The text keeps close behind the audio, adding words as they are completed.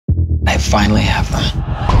finally have them.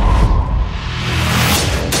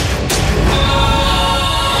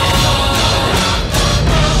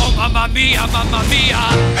 Oh, mamma mia, mamma mia!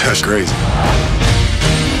 That's crazy.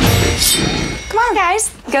 Come on,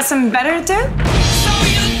 guys. Got something better to do? So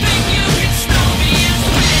you think you can stop me and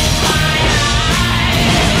split my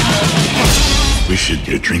eyes? We should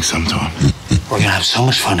get a drink sometime. We're gonna have so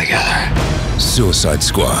much fun together. Suicide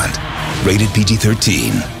Squad. Rated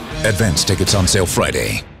PG-13. Advance tickets on sale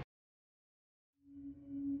Friday.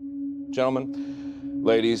 Gentlemen,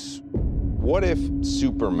 ladies, what if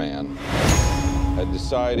Superman had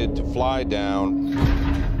decided to fly down,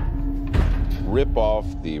 rip off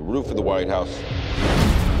the roof of the White House,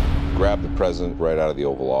 grab the president right out of the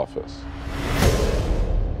Oval Office?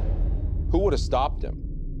 Who would have stopped him?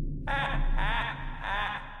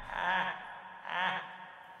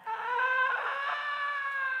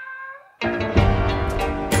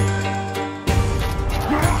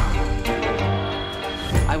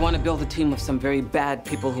 I want to build a team of some very bad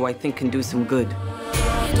people who I think can do some good.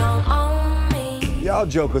 Y'all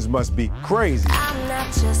jokers must be crazy. I'm not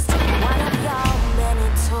just one of y'all many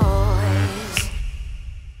toys.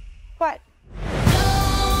 What?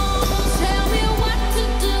 Tell me what to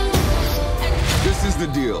do. This is the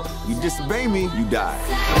deal. You disobey me, you die.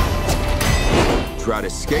 Try to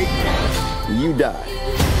escape, you die.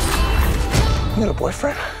 You got a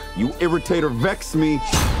boyfriend? You irritate or vex me,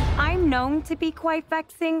 I'm known to be quite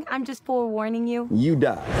vexing. I'm just forewarning you. you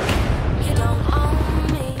die. You don't own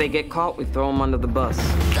me. If they get caught, we throw them under the bus.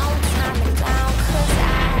 Don't tie me down, 'cause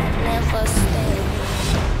I never stay.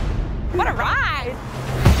 What a ride!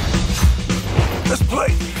 Let's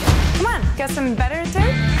play. Come on, got something better to do?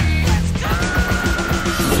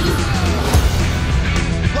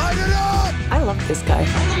 Light it up! I love this guy.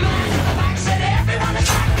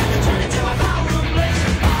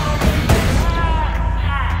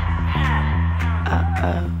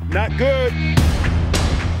 Not good.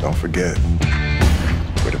 Don't forget,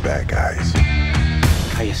 we're the bad guys.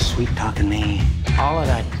 How you sweet talking me? All of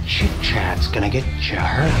that chit chat's gonna get you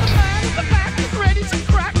hurt. The back is ready to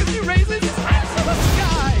crack as he raises his hands to the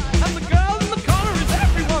sky. And the girl in the corner is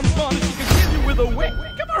everyone's fun. She can kill you with a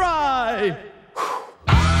wink of her eye.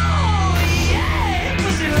 Oh, yeah! It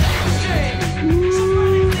was electric!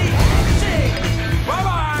 Surprisingly hectic!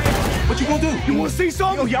 Bye-bye! What you gonna do? You wanna see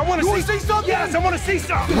something? Yo, y'all wanna see something? Yes, I wanna see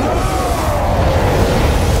something.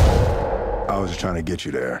 I was just trying to get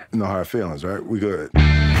you there. No hard feelings, right? We good.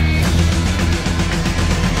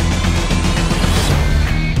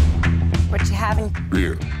 What you having?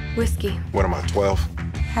 Beer. Whiskey. What am I, 12?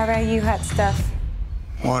 How about you, hot stuff?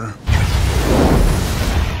 Water.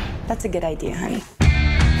 That's a good idea, honey.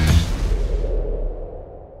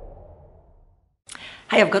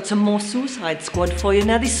 Hey, I've got some more Suicide Squad for you.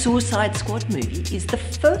 Now, this Suicide Squad movie is the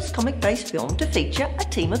first comic-based film to feature a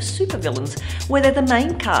team of supervillains, where they're the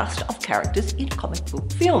main cast of characters in a comic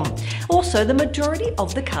book film. Also, the majority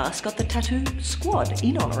of the cast got the tattoo squad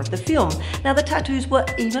in honour of the film. Now, the tattoos were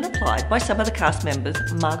even applied by some of the cast members,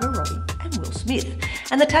 Margot, Robbie and Will Smith.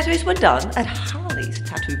 And the tattoos were done at Harley's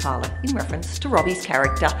tattoo parlour in reference to Robbie's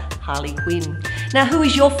character, Harley Quinn. Now, who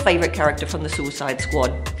is your favourite character from the Suicide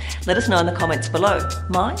Squad? Let us know in the comments below.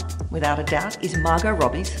 Mine, without a doubt, is Margot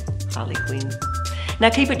Robbie's Harley Quinn. Now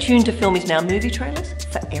keep it tuned to FilmIsNow movie trailers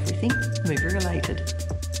for everything movie related.